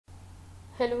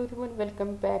Hello everyone,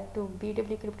 welcome back to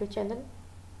bwcrypto channel.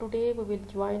 Today we will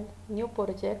join new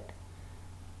project.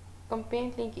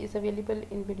 Campaign link is available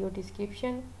in video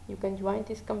description. You can join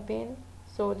this campaign.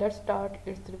 So let's start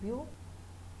its review.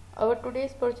 Our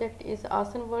today's project is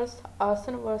Asanverse.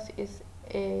 Asanverse is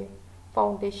a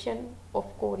foundation of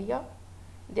Korea.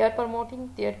 They are promoting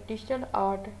their digital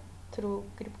art through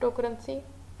cryptocurrency.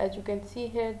 As you can see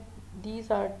here,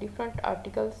 these are different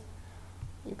articles.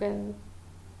 You can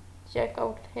check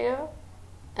out here,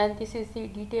 and this is the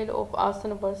detail of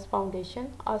Asanverse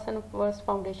Foundation. Asanverse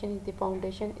Foundation is the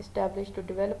foundation established to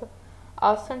develop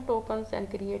Asan tokens and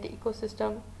create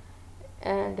ecosystem,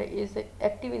 and is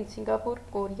active in Singapore,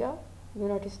 Korea,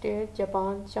 United States,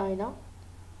 Japan, China.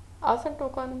 Asan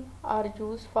tokens are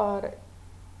used for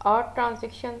art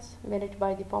transactions managed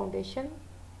by the foundation,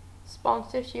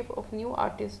 sponsorship of new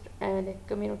artists, and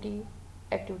community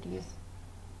activities.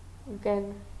 You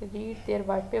can read their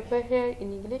white paper here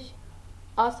in English.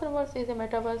 Asanverse is a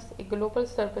metaverse, a global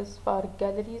service for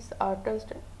galleries,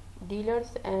 artists, dealers,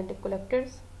 and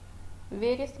collectors.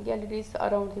 Various galleries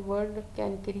around the world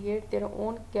can create their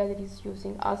own galleries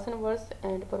using Asanverse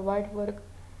and provide work,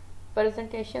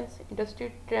 presentations,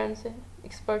 industry trends,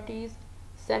 expertise,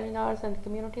 seminars, and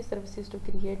community services to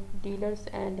create dealers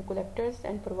and collectors,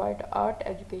 and provide art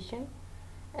education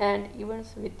and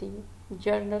events with the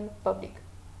general public.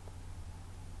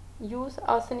 Use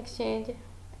Asan Exchange,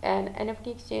 an NFT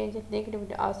exchange linked with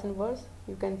Asanverse.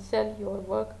 You can sell your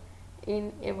work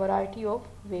in a variety of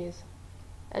ways.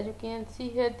 As you can see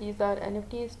here, these are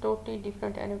NFTs, totally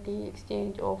different NFT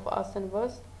exchange of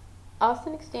Asanverse.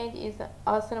 Asan Exchange is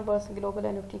Asanverse global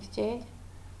NFT exchange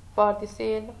for the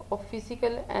sale of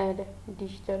physical and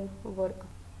digital work.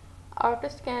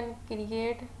 Artists can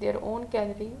create their own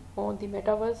gallery on the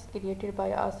metaverse created by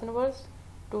Asanverse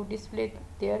to display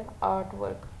their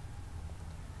artwork.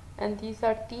 And these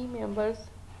are team members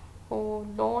who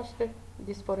launched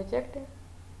this project.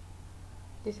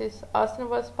 This is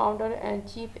Asanverse founder and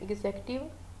chief executive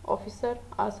officer,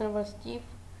 Asanverse chief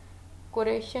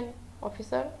curation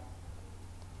officer,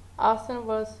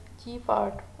 Asanverse chief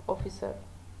art officer,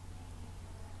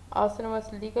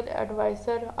 Asanverse legal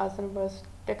advisor, Asanverse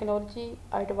technology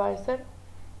advisor,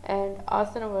 and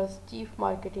Asanverse chief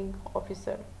marketing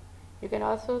officer. You can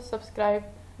also subscribe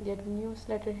their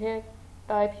newsletter here.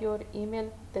 Type your email,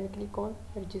 then click on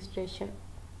registration,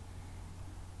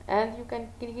 and you can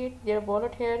create their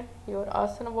wallet here, your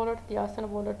Asan wallet. The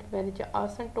Asan wallet manages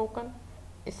Asan token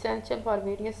essential for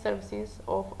various services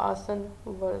of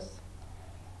Asanverse.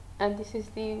 And this is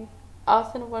the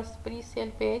Asanverse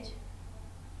pre-sale page.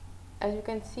 As you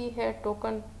can see here,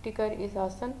 token ticker is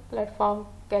Asan, platform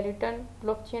Skeleton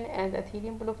blockchain and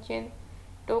Ethereum blockchain,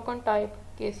 token type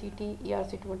KCT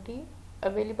ERC20,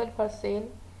 available for sale.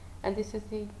 And this is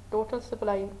the total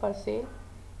supply for sale.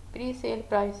 Pre-sale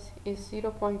price is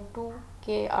 0.2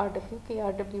 KRW.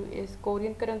 KRW is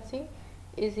Korean currency,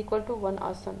 is equal to 1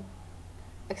 Asan.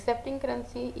 Accepting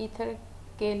currency Ether,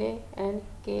 KLA, and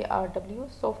KRW.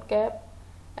 Soft cap,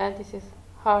 and this is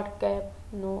hard cap,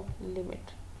 no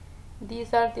limit.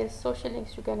 These are their social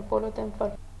links. You can follow them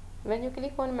for. When you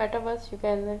click on Metaverse, you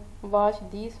can watch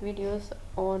these videos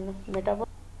on Metaverse.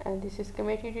 And this is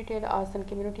committee detail, Asan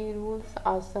community rules,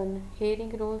 Asan hearing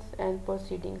rules and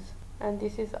proceedings. And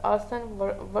this is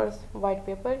Asanverse white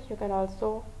paper. You can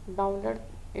also download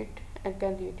it and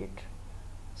can read it.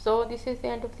 So this is the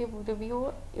end of the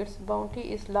review. Its bounty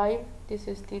is live. This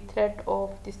is the thread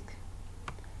of this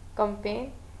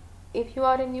campaign. If you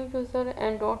are a new user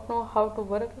and don't know how to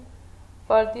work,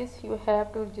 for this you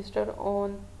have to register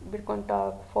on Bitcoin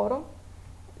Talk forum.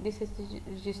 This is the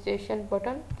registration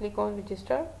button. Click on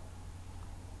register.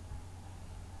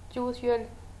 Choose your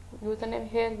username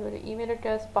here, your email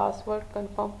address, password,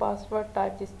 confirm password,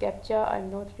 type this captcha,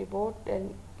 I'm not robot,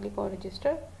 and click on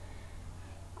register.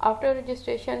 After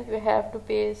registration, you have to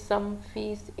pay some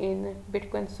fees in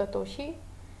Bitcoin Satoshi.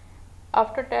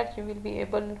 After that, you will be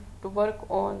able to work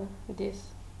on this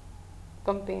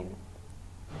campaign.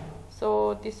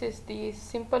 So this is the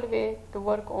simple way to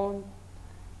work on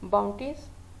bounties.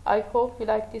 I hope you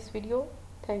like this video.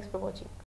 Thanks for watching.